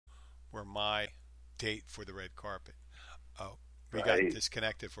were my date for the red carpet. Oh, we got Right.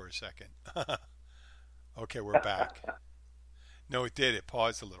 disconnected for a second. Okay, we're back. No, it did. It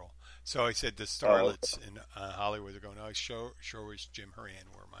paused a little. So I said the Oh, starlets in Hollywood are going, oh, sure wish Jim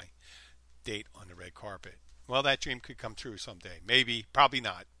Horan were my date on the red carpet. Well, that dream could come true someday. Maybe, probably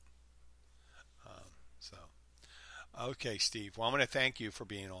not. So, okay, Steve. Well, I'm going to thank you for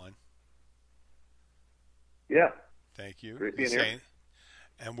being on. yeah. Thank you. Great You being here. saying,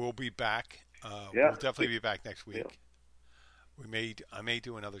 and we'll be back. Yeah. We'll definitely be back next Yeah. week. I may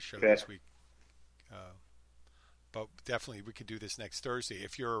do another show Okay. this week, uh, but definitely we could do this next Thursday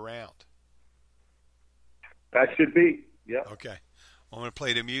if you're around. That should be. Yep. Okay. I'm going to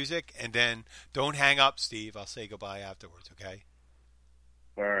play the music, and then don't hang up, Steve. I'll say goodbye afterwards, okay?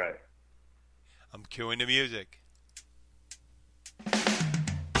 All right. I'm cueing the music.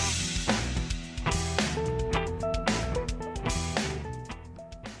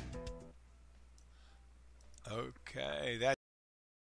 Okay, that